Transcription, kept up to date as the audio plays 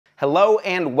Hello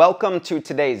and welcome to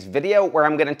today's video where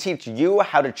I'm going to teach you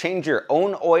how to change your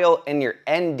own oil in your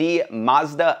ND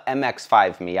Mazda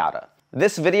MX5 Miata.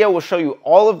 This video will show you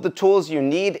all of the tools you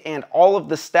need and all of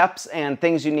the steps and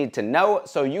things you need to know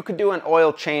so you could do an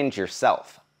oil change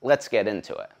yourself. Let's get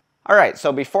into it. Alright,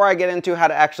 so before I get into how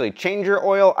to actually change your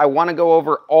oil, I want to go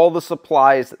over all the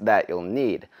supplies that you'll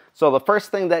need. So the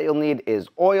first thing that you'll need is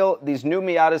oil. These new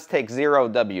Miatas take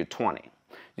 0W20.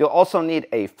 You'll also need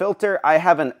a filter. I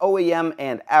have an OEM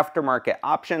and aftermarket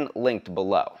option linked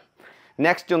below.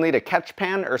 Next, you'll need a catch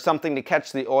pan or something to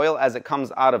catch the oil as it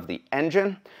comes out of the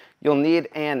engine. You'll need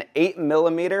an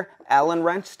 8mm Allen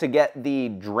wrench to get the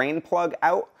drain plug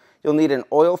out. You'll need an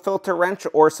oil filter wrench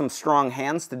or some strong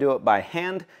hands to do it by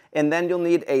hand. And then you'll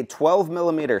need a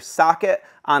 12mm socket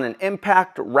on an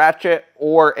impact, ratchet,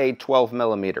 or a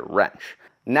 12mm wrench.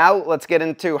 Now let's get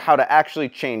into how to actually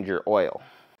change your oil.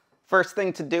 First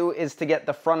thing to do is to get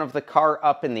the front of the car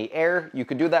up in the air. You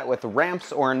could do that with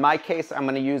ramps, or in my case, I'm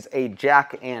going to use a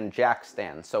jack and jack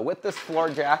stand. So with this floor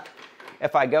jack,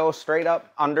 if I go straight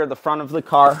up under the front of the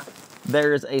car,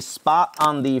 there's a spot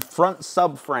on the front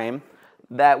subframe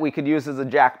that we could use as a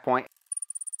jack point.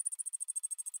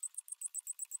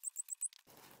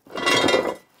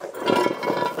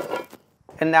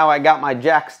 And now I got my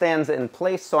jack stands in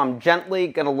place, so I'm gently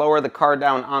going to lower the car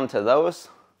down onto those.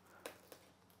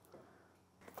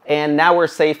 And now we're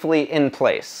safely in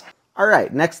place.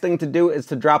 Alright, next thing to do is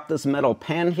to drop this metal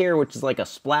pan here, which is like a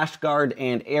splash guard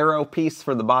and arrow piece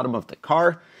for the bottom of the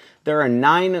car. There are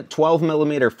 9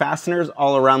 12mm fasteners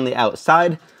all around the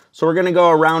outside. So we're going to go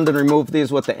around and remove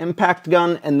these with the impact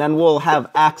gun, and then we'll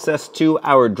have access to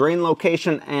our drain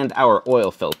location and our oil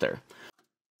filter.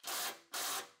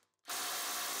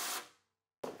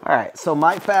 Alright, so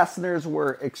my fasteners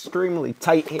were extremely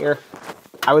tight here.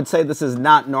 I would say this is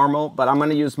not normal, but I'm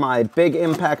going to use my big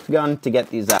impact gun to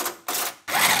get these out.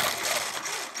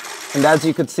 And as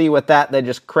you can see with that, they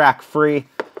just crack free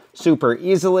super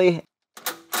easily.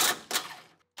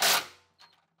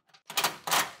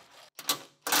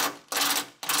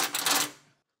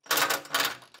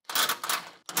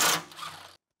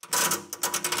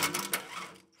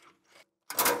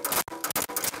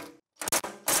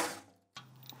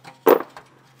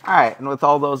 Alright, and with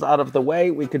all those out of the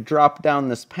way, we could drop down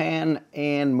this pan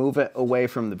and move it away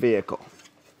from the vehicle.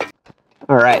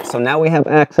 Alright, so now we have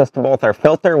access to both our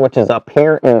filter, which is up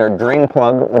here, and our drain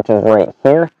plug, which is right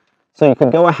here. So you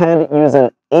could go ahead and use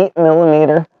an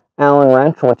 8mm Allen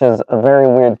wrench, which is a very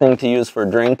weird thing to use for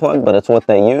a drain plug, but it's what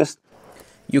they used.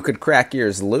 You could crack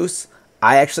yours loose.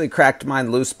 I actually cracked mine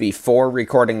loose before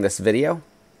recording this video.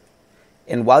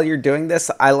 And while you're doing this,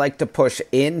 I like to push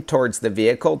in towards the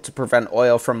vehicle to prevent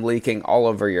oil from leaking all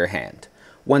over your hand.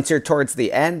 Once you're towards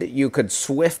the end, you could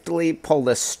swiftly pull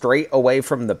this straight away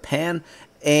from the pan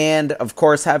and, of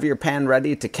course, have your pan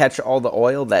ready to catch all the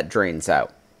oil that drains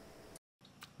out.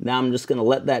 Now I'm just going to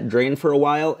let that drain for a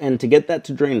while, and to get that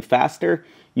to drain faster,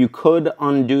 you could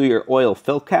undo your oil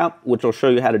fill cap, which I'll show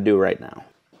you how to do right now.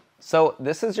 So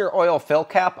this is your oil fill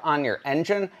cap on your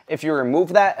engine. If you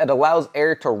remove that, it allows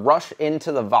air to rush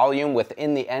into the volume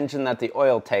within the engine that the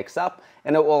oil takes up,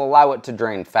 and it will allow it to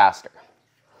drain faster.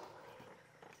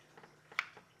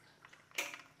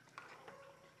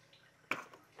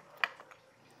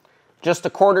 Just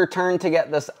a quarter turn to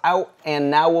get this out,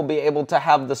 and now we'll be able to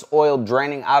have this oil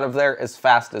draining out of there as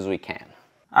fast as we can.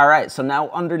 Alright, so now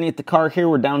underneath the car here,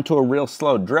 we're down to a real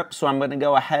slow drip, so I'm going to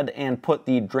go ahead and put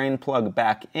the drain plug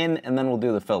back in, and then we'll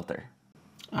do the filter.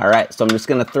 Alright, so I'm just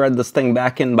going to thread this thing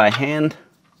back in by hand.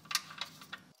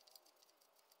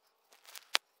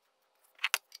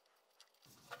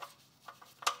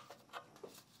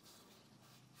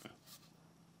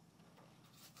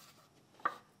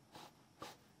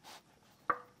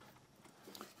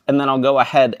 And then I'll go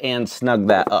ahead and snug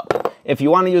that up. If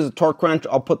you want to use a torque wrench,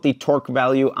 I'll put the torque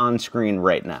value on screen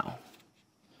right now.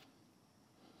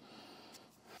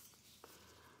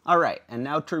 Alright, and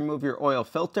now to remove your oil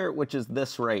filter, which is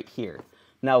this right here.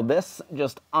 Now this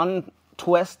just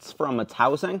untwists from its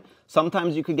housing.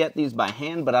 Sometimes you could get these by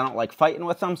hand, but I don't like fighting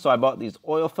with them, so I bought these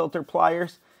oil filter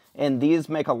pliers, and these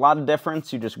make a lot of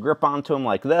difference. You just grip onto them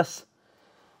like this.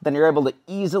 Then you're able to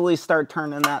easily start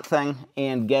turning that thing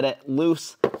and get it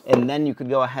loose, and then you could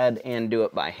go ahead and do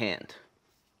it by hand.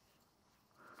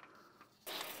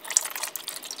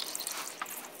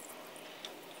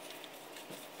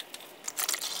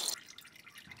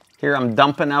 Here I'm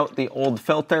dumping out the old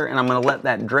filter, and I'm going to let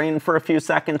that drain for a few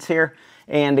seconds here.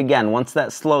 And again, once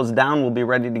that slows down, we'll be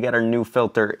ready to get our new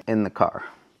filter in the car.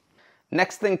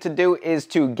 Next thing to do is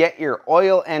to get your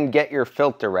oil and get your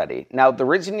filter ready. Now, the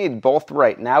reason you need both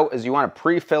right now is you want to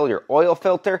pre-fill your oil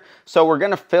filter. So we're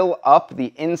going to fill up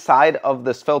the inside of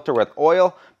this filter with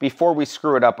oil before we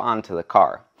screw it up onto the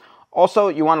car. Also,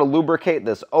 you want to lubricate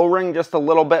this O-ring just a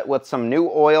little bit with some new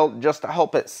oil just to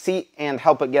help it seat and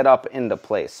help it get up into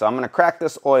place. So I'm going to crack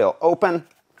this oil open,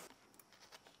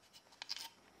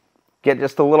 get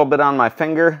just a little bit on my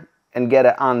finger, and get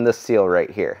it on this seal right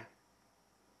here.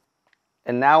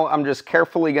 And now I'm just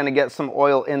carefully going to get some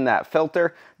oil in that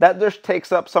filter. That just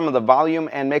takes up some of the volume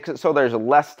and makes it so there's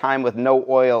less time with no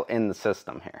oil in the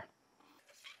system here.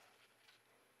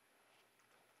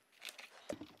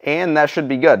 And that should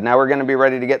be good. Now we're going to be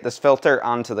ready to get this filter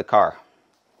onto the car.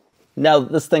 Now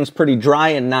this thing's pretty dry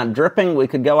and not dripping, we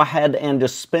could go ahead and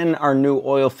just spin our new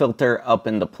oil filter up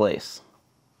into place.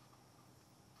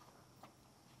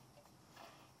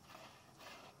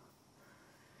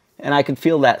 And I can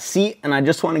feel that seat, and I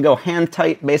just want to go hand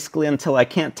tight basically until I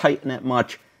can't tighten it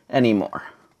much anymore.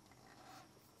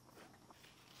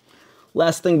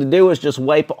 Last thing to do is just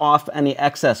wipe off any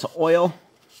excess oil.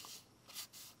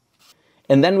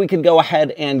 And then we could go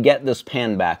ahead and get this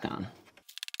pan back on.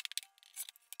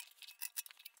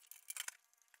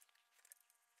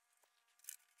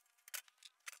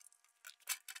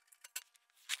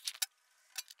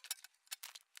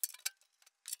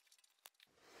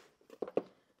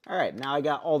 All right, now I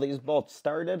got all these bolts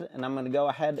started, and I'm going to go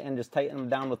ahead and just tighten them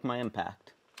down with my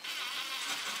impact.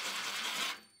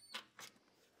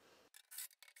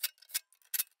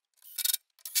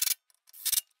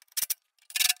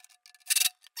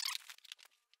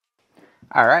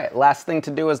 All right, last thing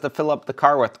to do is to fill up the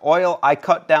car with oil. I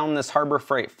cut down this Harbor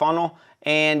Freight funnel,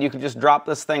 and you can just drop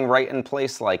this thing right in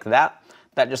place like that.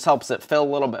 That just helps it fill a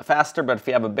little bit faster, but if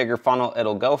you have a bigger funnel,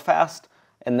 it'll go fast.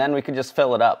 And then we can just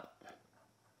fill it up.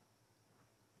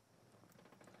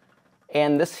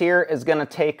 And this here is gonna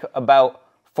take about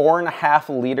 4.5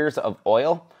 liters of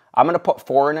oil. I'm gonna put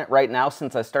 4 in it right now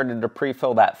since I started to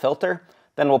pre-fill that filter.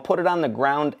 Then we'll put it on the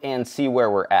ground and see where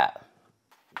we're at.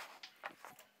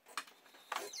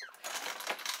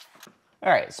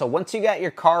 All right, so once you got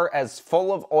your car as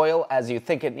full of oil as you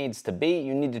think it needs to be,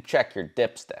 you need to check your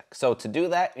dipstick. So to do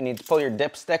that, you need to pull your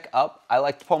dipstick up. I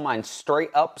like to pull mine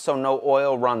straight up so no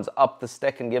oil runs up the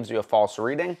stick and gives you a false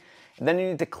reading. And then you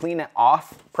need to clean it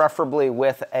off, preferably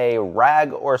with a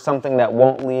rag or something that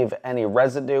won't leave any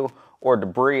residue or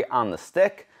debris on the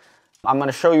stick. I'm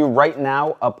gonna show you right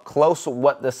now up close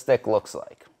what this stick looks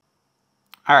like.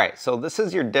 All right, so this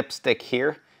is your dipstick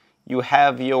here. You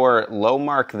have your low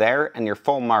mark there and your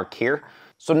full mark here.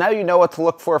 So now you know what to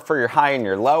look for your high and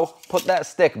your low. Put that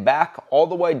stick back all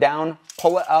the way down,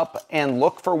 pull it up, and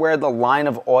look for where the line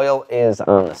of oil is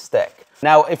on the stick.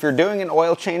 Now, if you're doing an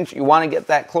oil change, you want to get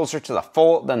that closer to the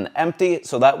full than the empty,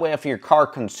 so that way if your car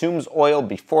consumes oil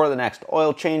before the next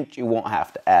oil change, you won't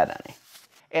have to add any.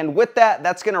 And with that,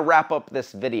 that's gonna wrap up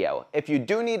this video. If you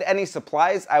do need any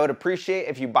supplies, I would appreciate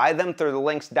if you buy them through the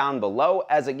links down below,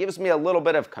 as it gives me a little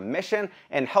bit of commission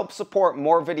and helps support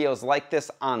more videos like this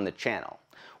on the channel.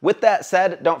 With that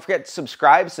said, don't forget to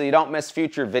subscribe so you don't miss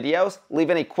future videos.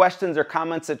 Leave any questions or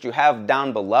comments that you have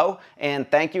down below, and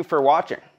thank you for watching.